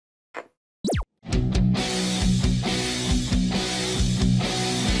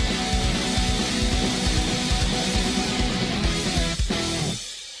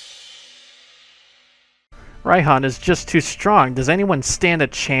Raihan is just too strong. Does anyone stand a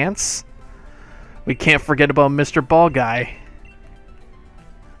chance? We can't forget about Mr. Ball Guy.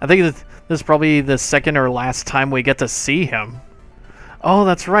 I think this is probably the second or last time we get to see him. Oh,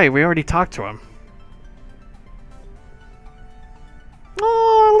 that's right. We already talked to him.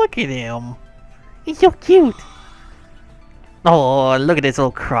 Oh, look at him. He's so cute. Oh, look at this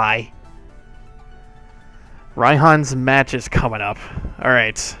little cry. Raihan's match is coming up.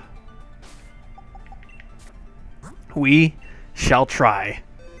 Alright. We shall try.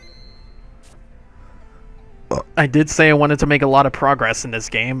 I did say I wanted to make a lot of progress in this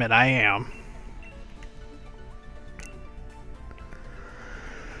game, and I am.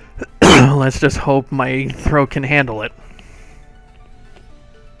 Let's just hope my throat can handle it.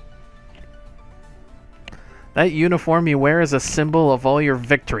 That uniform you wear is a symbol of all your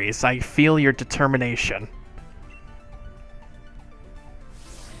victories. I feel your determination.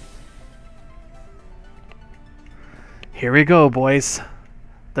 Here we go, boys.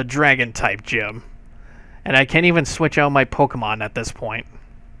 The Dragon type gym. And I can't even switch out my Pokemon at this point.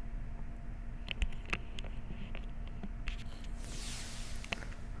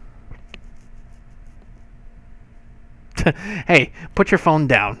 Hey, put your phone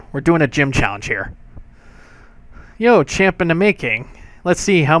down. We're doing a gym challenge here. Yo, champ in the making. Let's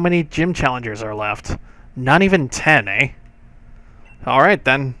see how many gym challengers are left. Not even 10, eh? Alright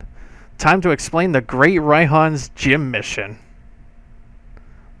then. Time to explain the Great Raihan's gym mission.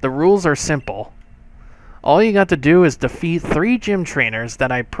 The rules are simple. All you got to do is defeat 3 gym trainers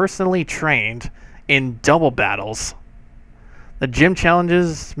that I personally trained in double battles. The gym challenge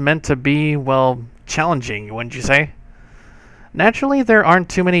is meant to be, well, challenging, wouldn't you say? Naturally, there aren't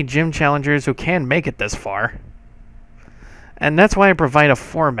too many gym challengers who can make it this far. And that's why I provide a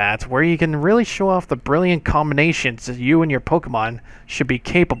format where you can really show off the brilliant combinations that you and your Pokemon should be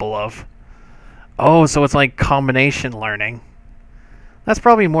capable of. Oh, so it's like combination learning. That's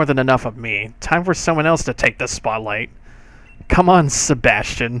probably more than enough of me. Time for someone else to take the spotlight. Come on,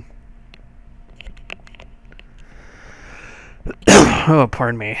 Sebastian. Oh,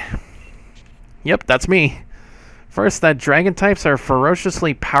 pardon me. Yep, that's me. First, that dragon types are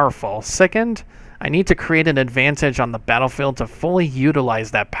ferociously powerful. Second, I need to create an advantage on the battlefield to fully utilize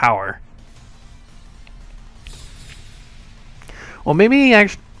that power. Well, maybe I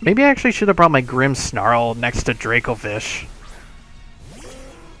actually should have brought my Grim Snarl next to Dracovish.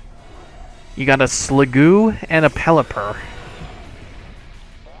 You got a Sliggoo and a Pelipper.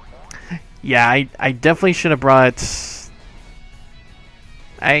 Yeah, I definitely should have brought...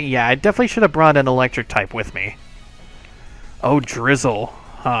 I definitely should have brought an electric type with me. Oh, Drizzle.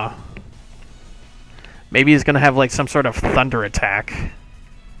 Huh. Maybe he's gonna have like some sort of thunder attack.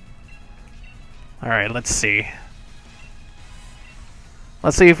 Alright, let's see.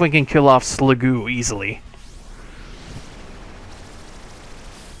 Let's see if we can kill off Sliggoo easily.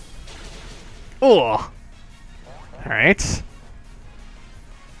 Oh! Alright.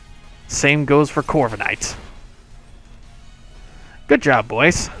 Same goes for Corviknight. Good job,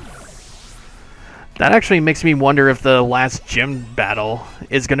 boys. That actually makes me wonder if the last gym battle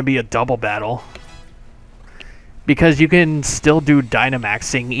is going to be a double battle. Because you can still do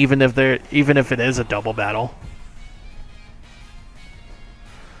Dynamaxing even if it is a double battle.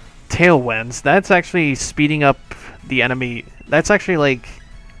 Tailwinds, that's actually speeding up the enemy. That's actually like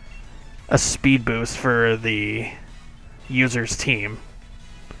a speed boost for the user's team.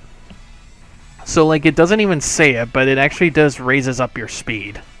 So like it doesn't even say it, but it actually does raises up your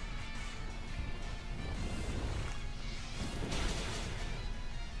speed.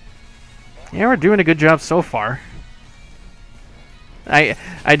 Yeah, we're doing a good job so far.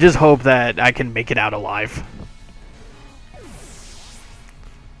 I just hope that I can make it out alive.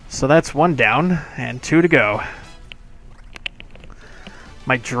 So that's 1 down and 2 to go.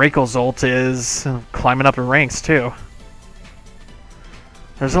 My Dracozolt is climbing up the ranks too.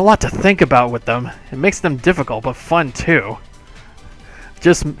 There's a lot to think about with them. It makes them difficult but fun too.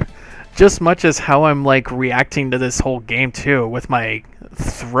 Just much as how I'm like reacting to this whole game too, with my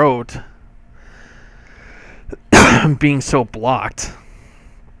throat being so blocked.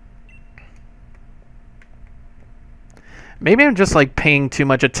 Maybe I'm just like paying too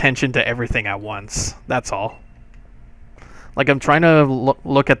much attention to everything at once. That's all. Like I'm trying to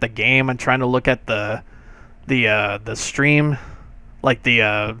look at the game. I'm trying to look at the stream, like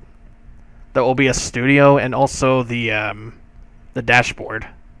the OBS Studio, and also the dashboard.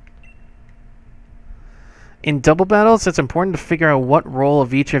 In double battles, it's important to figure out what role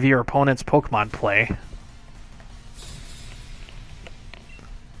of each of your opponent's Pokemon play.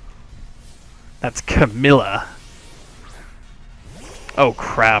 That's Camilla. Oh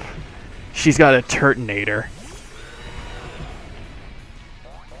crap. She's got a Turtonator.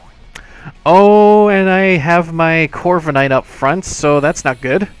 Oh, and I have my Corviknight up front, so that's not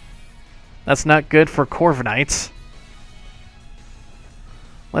good. That's not good for Corviknight.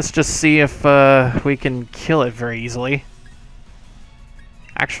 Let's just see if we can kill it very easily.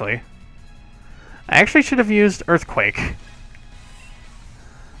 Actually, I actually should have used Earthquake.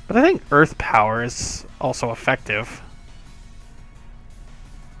 But I think Earth Power is also effective.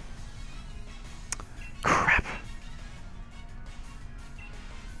 Crap.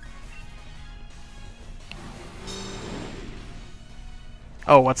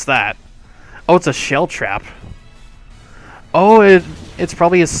 Oh, what's that? Oh, it's a Shell Trap. Oh, it's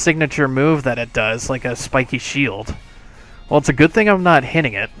probably a signature move that it does, like a spiky shield. Well, it's a good thing I'm not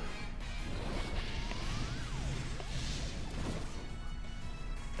hitting it.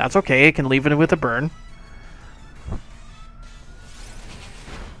 That's okay, I can leave it with a burn.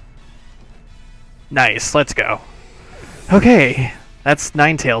 Nice, let's go. Okay, that's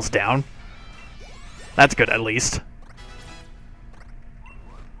Ninetales down. That's good, at least.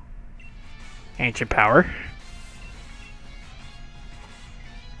 Ancient Power.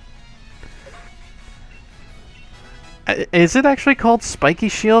 Is it actually called Spiky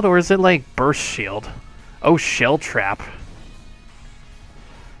Shield, or is it like Burst Shield? Oh, Shell Trap.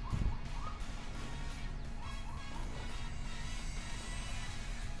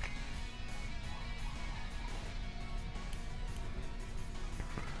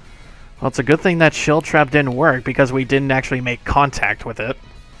 Well, it's a good thing that Shell Trap didn't work, because we didn't actually make contact with it.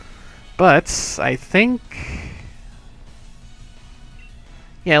 But I think,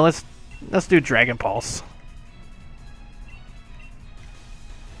 yeah, let's do Dragon Pulse.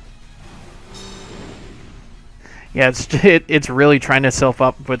 Yeah, it's really trying to self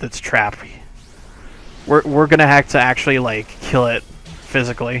up with its trap. We're gonna have to actually like kill it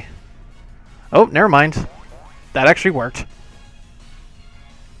physically. Oh, never mind. That actually worked.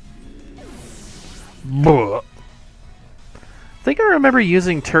 Buh. I think I remember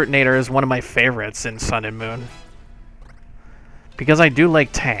using Turtonator as one of my favorites in Sun and Moon. Because I do like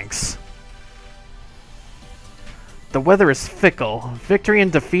tanks. The weather is fickle. Victory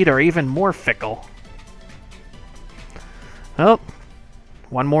and defeat are even more fickle. Well,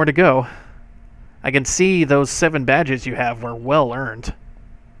 one more to go. I can see those 7 badges you have were well earned.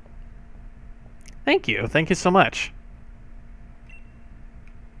 Thank you. Thank you so much.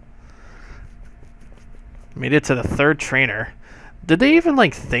 Made it to the 3rd trainer. Did they even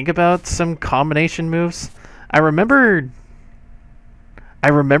like think about some combination moves? I remember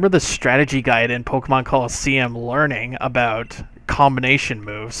the strategy guide in Pokemon Coliseum learning about combination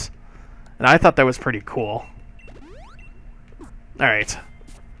moves. And I thought that was pretty cool. Alright.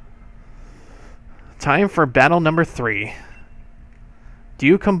 Time for battle number 3. Do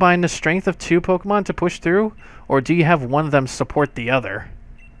you combine the strength of 2 Pokemon to push through, or do you have one of them support the other?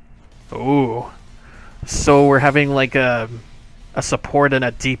 Ooh. So we're having like a support and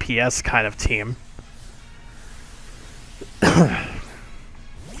a DPS kind of team.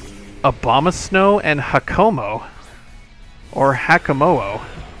 Abomasnow and Hakomo. Or Hakamoo.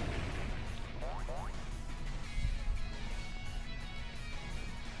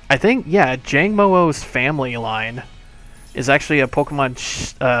 I think, yeah, Jangmo-O's family line is actually a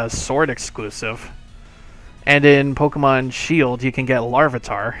Pokemon Sword exclusive. And in Pokemon Shield, you can get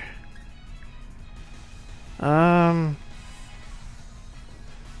Larvitar. I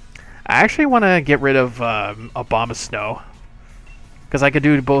actually want to get rid of Abomasnow, because I could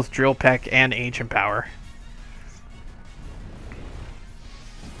do both Drill Peck and Ancient Power.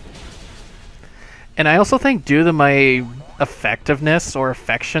 And I also think due to my effectiveness or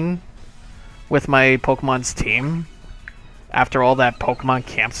affection with my Pokemon's team, after all that Pokemon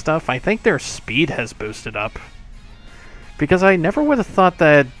Camp stuff, I think their speed has boosted up. Because I never would have thought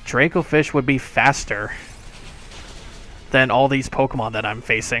that Dracofish would be faster than all these Pokemon that I'm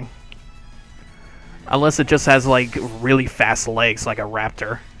facing. Unless it just has, like, really fast legs, like a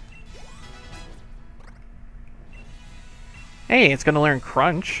raptor. Hey, it's gonna learn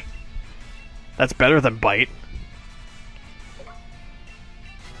Crunch. That's better than Bite.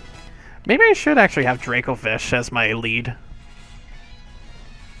 Maybe I should actually have Dracofish as my lead.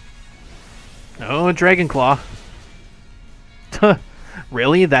 Oh, Dragon Claw.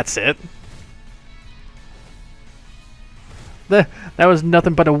 Really? That's it? That was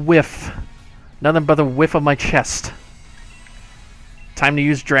nothing but a whiff. Nothing but a whiff of my chest. Time to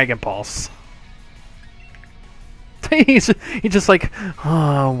use Dragon Pulse. He's just like,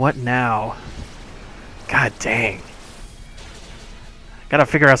 oh, what now? God dang. Gotta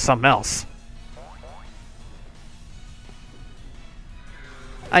figure out something else.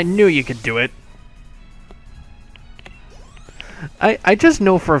 I knew you could do it. I just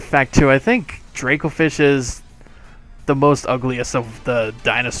know for a fact too. I think Dracofish is the most ugliest of the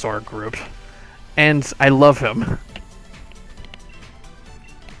dinosaur group, and I love him.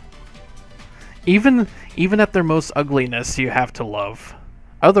 Even at their most ugliness, you have to love.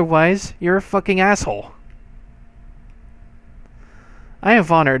 Otherwise, you're a fucking asshole. I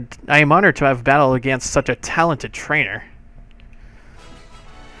am honored to have battled against such a talented trainer.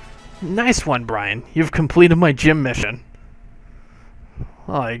 Nice one, Brian. You've completed my gym mission.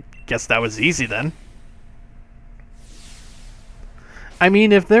 Well, I guess that was easy then. I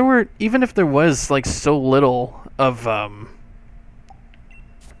mean, even if there was like so little of a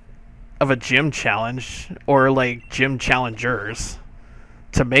gym challenge or like gym challengers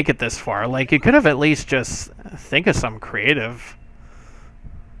to make it this far, like you could have at least just think of some creative.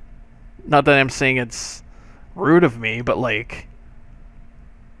 Not that I'm saying it's rude of me, but like,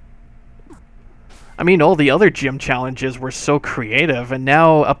 I mean, all the other gym challenges were so creative, and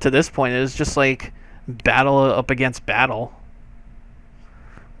now up to this point it is just like battle up against battle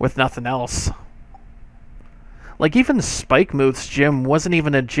with nothing else. Like even Spike Mooth's gym wasn't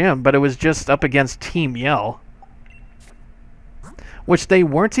even a gym, but it was just up against Team Yell, which they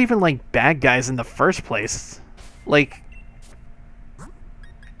weren't even like bad guys in the first place. Like,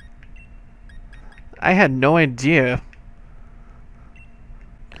 I had no idea.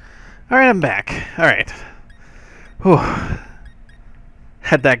 Alright, I'm back. Alright. Whew.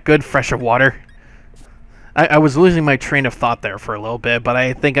 Had that good fresh of water. I was losing my train of thought there for a little bit, but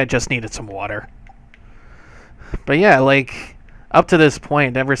I think I just needed some water. But yeah, like, up to this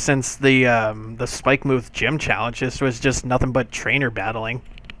point, ever since the Spike Mooth Gym Challenge, this was just nothing but trainer battling.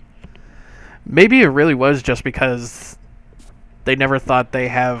 Maybe it really was just because they never thought they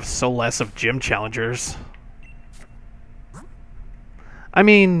have so less of gym challengers. I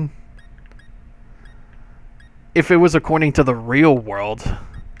mean, if it was according to the real world,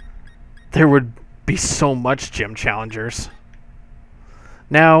 there would be so much gym challengers.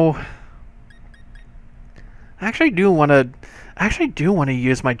 Now, I actually do want to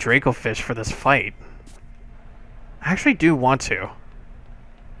use my Dracofish for this fight. I actually do want to.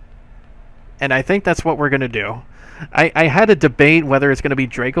 And I think that's what we're going to do. I had a debate whether it's going to be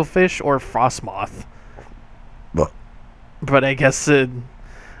Dracofish or Frostmoth. But I guess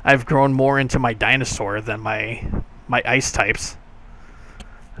I've grown more into my dinosaur than my ice types.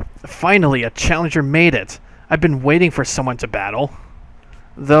 Finally, a challenger made it. I've been waiting for someone to battle.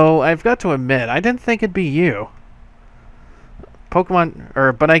 Though, I've got to admit, I didn't think it'd be you.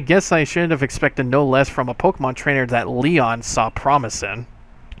 But I guess I should have expected no less from a Pokemon trainer that Leon saw promise in.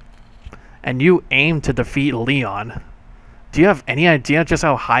 And you aim to defeat Leon. Do you have any idea just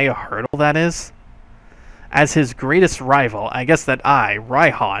how high a hurdle that is? As his greatest rival, I guess that I,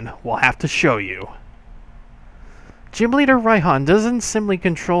 Raihan, will have to show you. Gym Leader Raihan doesn't simply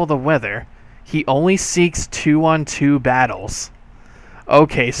control the weather. He only seeks 2-on-2 battles.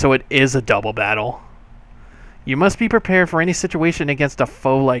 Okay, so it is a double battle. You must be prepared for any situation against a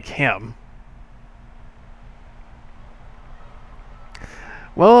foe like him.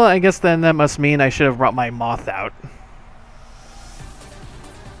 Well, I guess then that must mean I should have brought my moth out.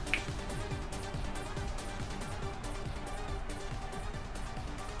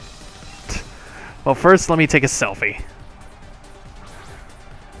 Well, first let me take a selfie.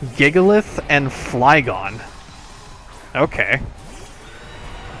 Gigalith and Flygon. Okay.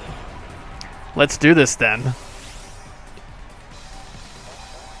 Let's do this then.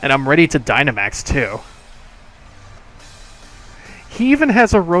 And I'm ready to Dynamax too. He even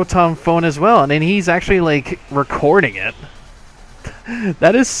has a Rotom phone as well, and then he's actually like recording it.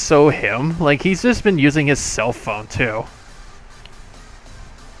 That is so him. Like, he's just been using his cell phone too.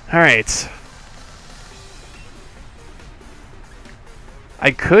 Alright.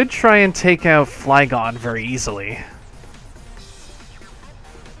 I could try and take out Flygon very easily.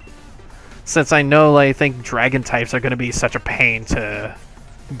 Since I know, I think dragon types are going to be such a pain to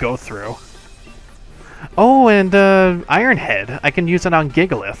go through. Oh, and Iron Head. I can use it on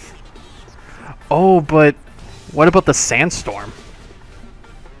Gigalith. Oh, but what about the Sandstorm?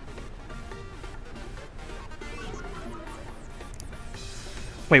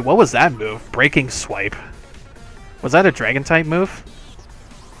 Wait, what was that move? Breaking Swipe. Was that a dragon type move?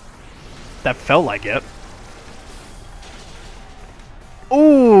 That felt like it.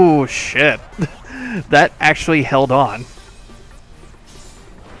 Oh, shit. That actually held on.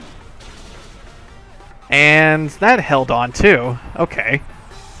 And that held on too. Okay.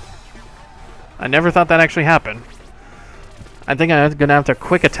 I never thought that actually happened. I think I'm gonna have to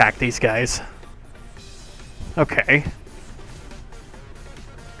quick attack these guys. Okay.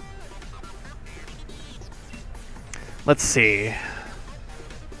 Let's see.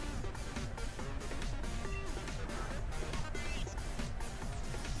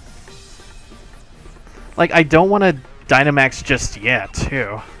 Like, I don't want to Dynamax just yet,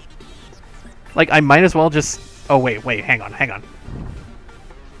 too. Like, I might as well just... Oh, wait, hang on.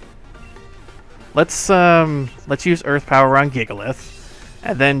 Let's use Earth Power on Gigalith,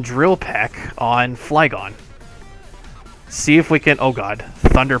 and then Drill Peck on Flygon. See if we can... Oh, God.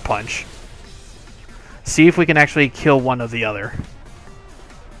 Thunder Punch. See if we can actually kill one of the other.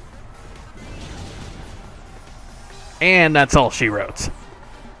 And that's all she wrote.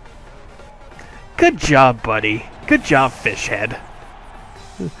 Good job, buddy. Good job, Fishhead.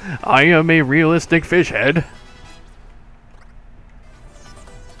 I am a realistic Fishhead.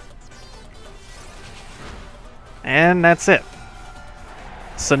 And that's it.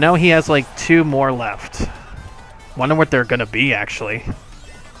 So now he has like 2 more left. Wonder what they're gonna be, actually.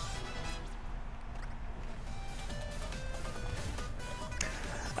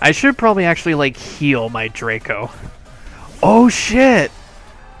 I should probably actually like heal my Draco. Oh shit!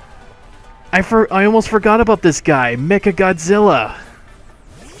 I almost forgot about this guy, Mecha Godzilla.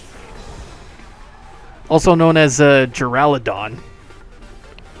 Also known as Duraludon.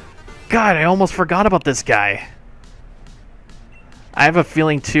 God, I almost forgot about this guy. I have a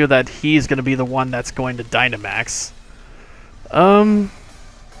feeling too that he's going to be the one that's going to Dynamax.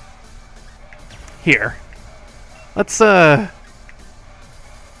 Here. Let's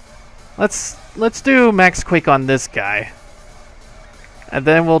do Max Quake on this guy. And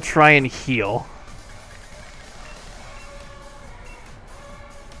then we'll try and heal.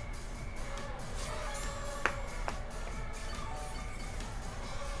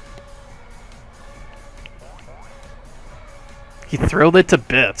 He thrilled it to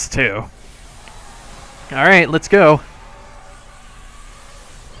bits, too. Alright, let's go.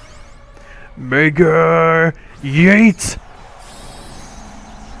 Mega Yeet!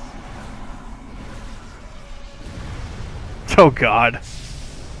 Oh, God.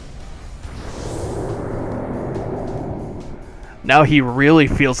 Now he really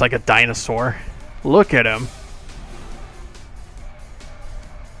feels like a dinosaur. Look at him.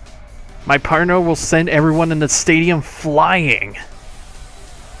 My partner will send everyone in the stadium flying.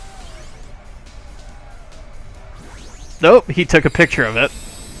 Nope, he took a picture of it.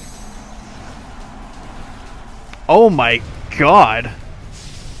 Oh my God.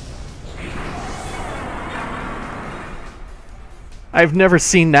 I've never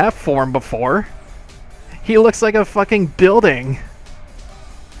seen that form before. He looks like a fucking building.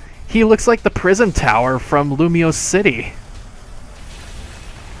 He looks like the Prism Tower from Lumio City.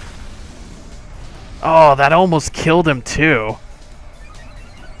 Oh, that almost killed him too.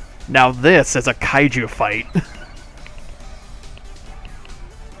 Now this is a kaiju fight.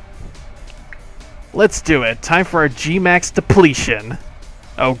 Let's do it. Time for our G-Max depletion.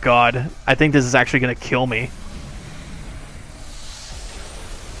 Oh God, I think this is actually gonna kill me.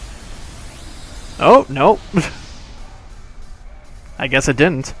 Oh, nope. I guess it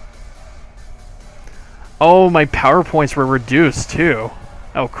didn't. Oh, my power points were reduced too.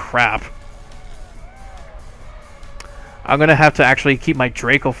 Oh crap. I'm gonna have to actually keep my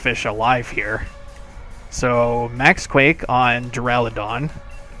Draco Fish alive here. So, Max Quake on Duraludon.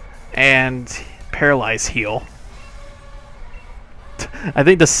 And Paralyze Heal. I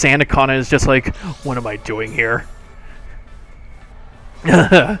think the Sandaconda is just like, what am I doing here?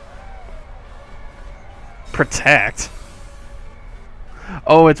 Protect?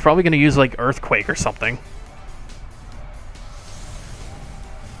 Oh, it's probably gonna use like Earthquake or something.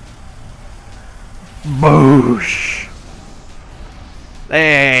 Boosh!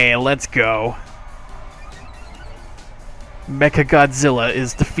 Hey, let's go. Mecha Godzilla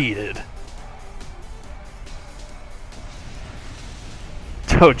is defeated.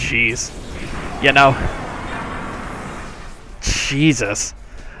 Oh, jeez. You know... Jesus.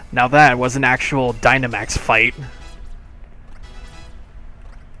 Now that was an actual Dynamax fight.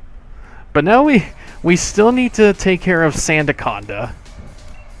 But now we still need to take care of Sandaconda.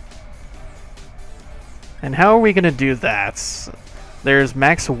 And how are we going to do that? There's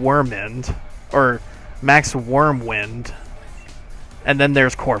Max Wormwind, or Max Wormwind, and then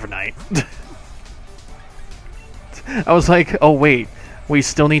there's Corviknight. I was like, oh wait, we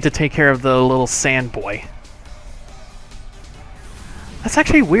still need to take care of the little sand boy. That's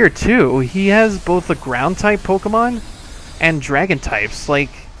actually weird too. He has both the ground type Pokemon and dragon types. Like,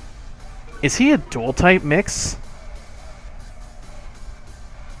 is he a dual type mix?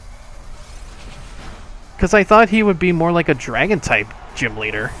 Because I thought he would be more like a dragon type gym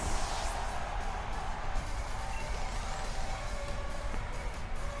leader.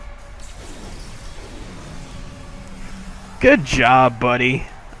 Good job, buddy.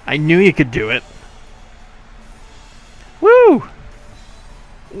 I knew you could do it. Woo!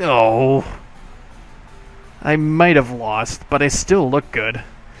 Oh. I might have lost, but I still look good.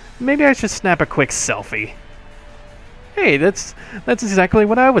 Maybe I should snap a quick selfie. Hey, that's exactly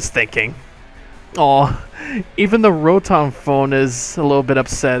what I was thinking. Aw, even the Rotom phone is a little bit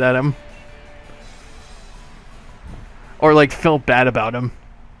upset at him. Or like felt bad about him.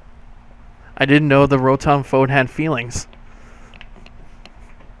 I didn't know the Rotom phone had feelings.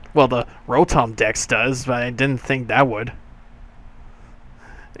 Well, the Rotom Dex does, but I didn't think that would.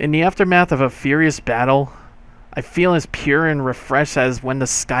 In the aftermath of a furious battle, I feel as pure and refreshed as when the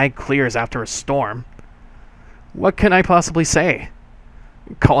sky clears after a storm. What can I possibly say?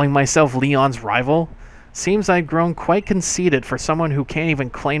 Calling myself Leon's rival? Seems I've grown quite conceited for someone who can't even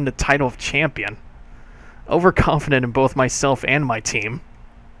claim the title of champion. Overconfident in both myself and my team.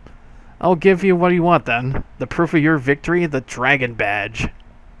 I'll give you what you want then. The proof of your victory, the Dragon Badge.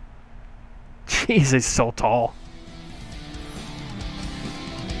 Jeez, he's so tall.